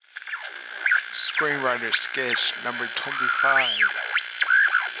Screenwriter sketch number 25.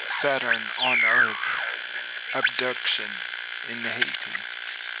 Saturn on Earth. Abduction in Haiti.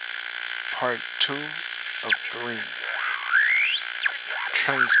 Part 2 of 3.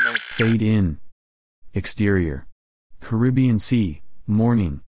 Transmit. Fade in. Exterior. Caribbean Sea,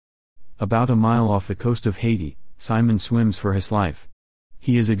 morning. About a mile off the coast of Haiti, Simon swims for his life.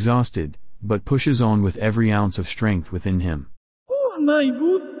 He is exhausted, but pushes on with every ounce of strength within him. Oh my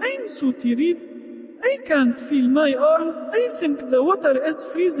God, I'm so tired. I can't feel my arms. I think the water is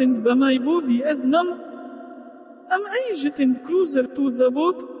freezing but my body is numb. Am I getting closer to the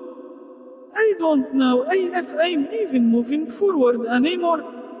boat? I don't know if I'm even moving forward anymore.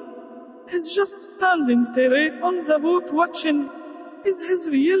 He's just standing there on the boat watching. Is he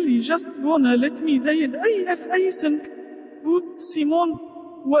really just gonna let me die if I sink? Good Simon,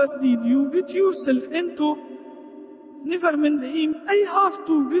 what did you get yourself into? Never mind him, I have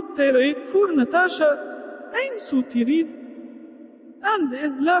to get there for Natasha. I'm so tired. And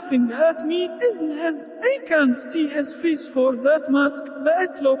he's laughing at me, isn't he? I can't see his face for that mask, but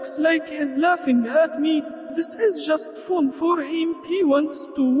it looks like he's laughing at me. This is just fun for him. He wants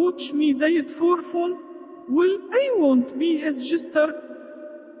to watch me die for fun. Well, I won't be his jester.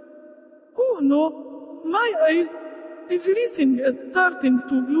 Oh no, my eyes. Everything is starting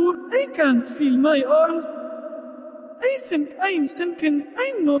to blur. I can't feel my arms. I think I'm sinking.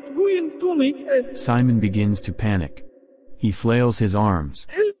 I'm not going to make it. Simon begins to panic. He flails his arms.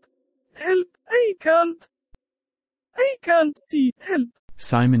 Help! Help! I can't see. Help!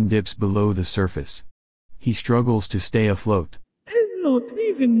 Simon dips below the surface. He struggles to stay afloat. He's not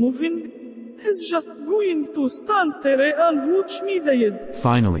even moving. He's just going to stand there and watch me die.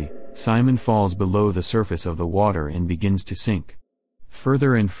 Finally, Simon falls below the surface of the water and begins to sink.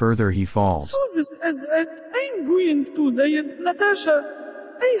 Further and further he falls. So this is it. I'm going to die. Natasha,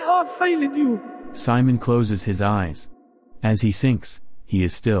 I have failed you. Simon closes his eyes. As he sinks, he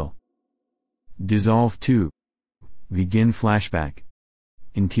is still. Dissolve 2. Begin flashback.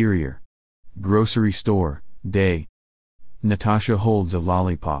 Interior. Grocery store, day. Natasha holds a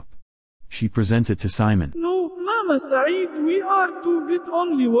lollipop. She presents it to Simon. No, Mama Saeed, we are to get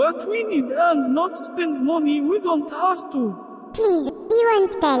only what we need and not spend money we don't have to. Please, you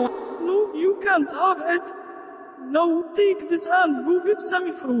won't tell. No, you can't have it. No, take this and go get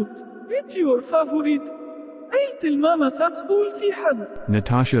some fruit. Get your favorite. I'll tell Mama that's all في حد.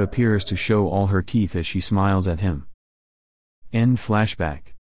 Natasha appears to show all her teeth as she smiles at him. End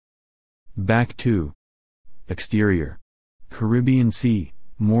flashback. Back 2. Exterior. Caribbean Sea,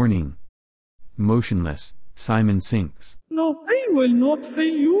 morning. Motionless, Simon sinks. No, I will not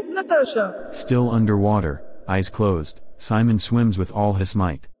fail you, Natasha. Still underwater, eyes closed, Simon swims with all his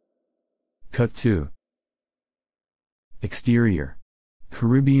might. Cut 2. Exterior.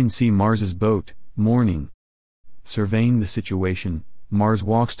 Caribbean Sea, Mars's boat, morning. Surveying the situation, Mars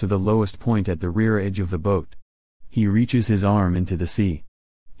walks to the lowest point at the rear edge of the boat. He reaches his arm into the sea.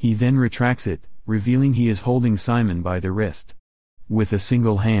 He then retracts it, revealing he is holding Simon by the wrist. With a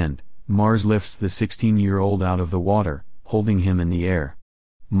single hand, Mars lifts the 16-year-old out of the water, holding him in the air.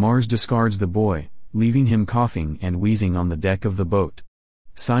 Mars discards the boy, leaving him coughing and wheezing on the deck of the boat.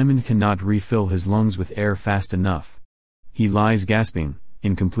 Simon cannot refill his lungs with air fast enough. He lies gasping,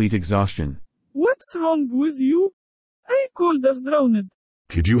 in complete exhaustion. What's wrong with you? I could have drowned.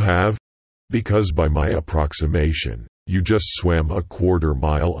 Could you have? Because by my approximation, you just swam a quarter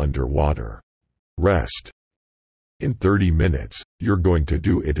mile underwater. Rest. In 30 minutes, you're going to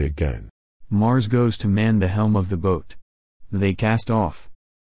do it again. Mars goes to man the helm of the boat. They cast off.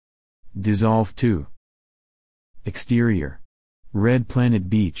 Dissolve 2. Exterior. Red Planet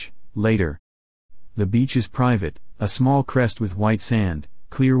Beach, later. The beach is private, a small crest with white sand,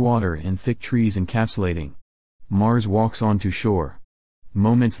 clear water and thick trees encapsulating. Mars walks onto shore.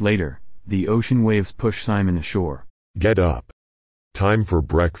 Moments later, the ocean waves push Simon ashore. Get up. Time for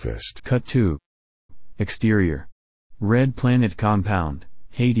breakfast. Cut 2. Exterior. Red Planet Compound,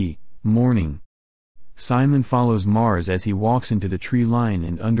 Haiti, morning. Simon follows Mars as he walks into the tree line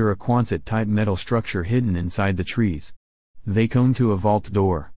and under a Quonset-type metal structure hidden inside the trees. They come to a vault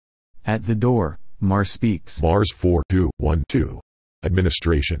door. At the door, Mars speaks. Mars 4212.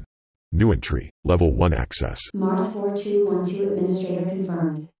 Administration. New entry, level 1 access. Mars 4212 administrator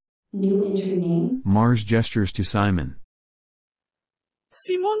confirmed. New entry name? Mars gestures to Simon.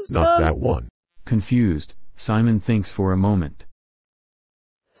 Simon Not that one. Confused, Simon thinks for a moment.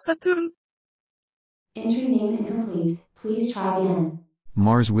 Saturn. Entry name incomplete. Please try again.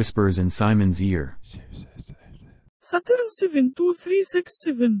 Mars whispers in Simon's ear. Saturn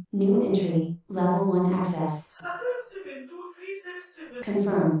 72367. New entry, level 1 access. Saturn 72367.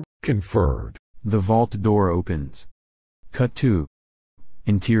 Confirm. Conferred. The vault door opens. Cut 2.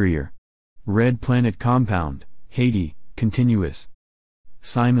 Interior. Red Planet Compound, Haiti, continuous.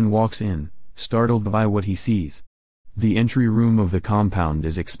 Simon walks in, startled by what he sees. The entry room of the compound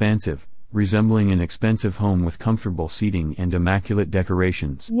is expansive, resembling an expensive home with comfortable seating and immaculate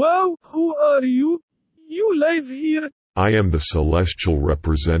decorations. Wow, who are you? You live here? I am the celestial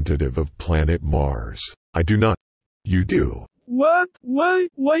representative of planet Mars. I do not. You do. What? Why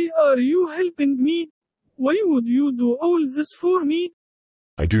are you helping me? Why would you do all this for me?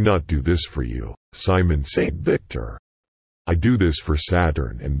 I do not do this for you, Simon St. Victor. I do this for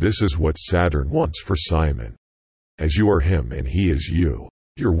Saturn, and this is what Saturn wants for Simon. As you are him and he is you,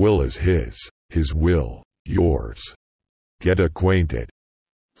 your will is his will, yours. Get acquainted.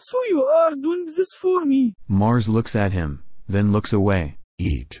 So you are doing this for me? Mars looks at him, then looks away.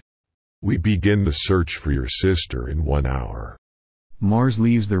 Eat. We begin the search for your sister in 1 hour. Mars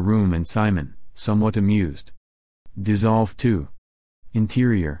leaves the room and Simon, somewhat amused. Dissolve 2.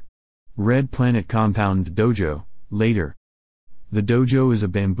 Interior. Red Planet Compound Dojo, later. The dojo is a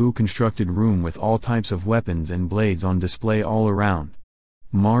bamboo-constructed room with all types of weapons and blades on display all around.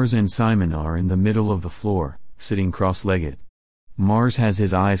 Mars and Simon are in the middle of the floor, sitting cross-legged. Mars has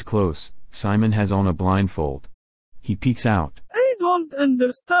his eyes closed, Simon has on a blindfold. He peeks out. I don't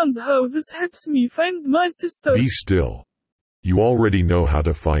understand how this helps me find my sister. Be still. You already know how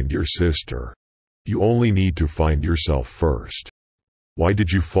to find your sister. You only need to find yourself first. Why did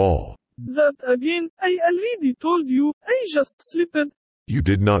you fall? That again, I already told you, I just slipped. You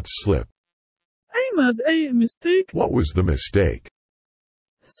did not slip. I made a mistake. What was the mistake?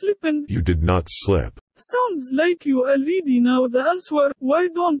 Slipping. You did not slip. Sounds like you already know the answer. Why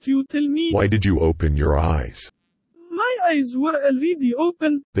don't you tell me? Why did you open your eyes? My eyes were already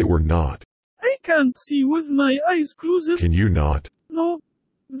open. They were not. I can't see with my eyes closed. Can you not? No.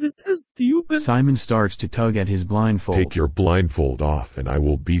 This is stupid. Simon starts to tug at his blindfold. Take your blindfold off and I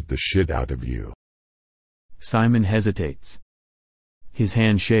will beat the shit out of you. Simon hesitates. His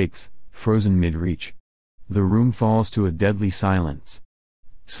hand shakes, frozen mid-reach. The room falls to a deadly silence.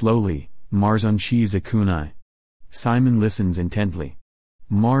 Slowly, Mars unsheathes a kunai. Simon listens intently.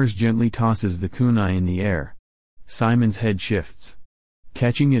 Mars gently tosses the kunai in the air. Simon's head shifts.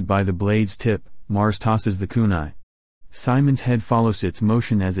 Catching it by the blade's tip, Mars tosses the kunai. Simon's head follows its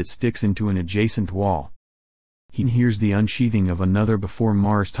motion as it sticks into an adjacent wall. He hears the unsheathing of another before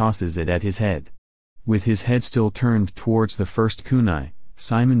Mars tosses it at his head. With his head still turned towards the first kunai,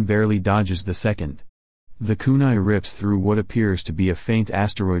 Simon barely dodges the second. The kunai rips through what appears to be a faint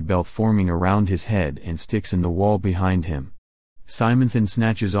asteroid belt forming around his head and sticks in the wall behind him. Simon then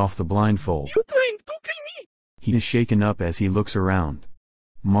snatches off the blindfold. You trying to kill me? He is shaken up as he looks around.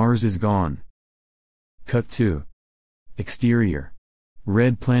 Mars is gone. Cut 2. Exterior.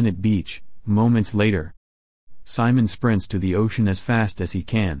 Red Planet Beach, moments later. Simon sprints to the ocean as fast as he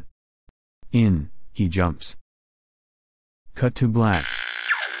can. In, he jumps. Cut to black.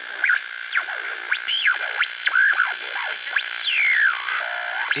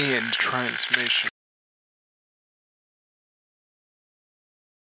 End transmission.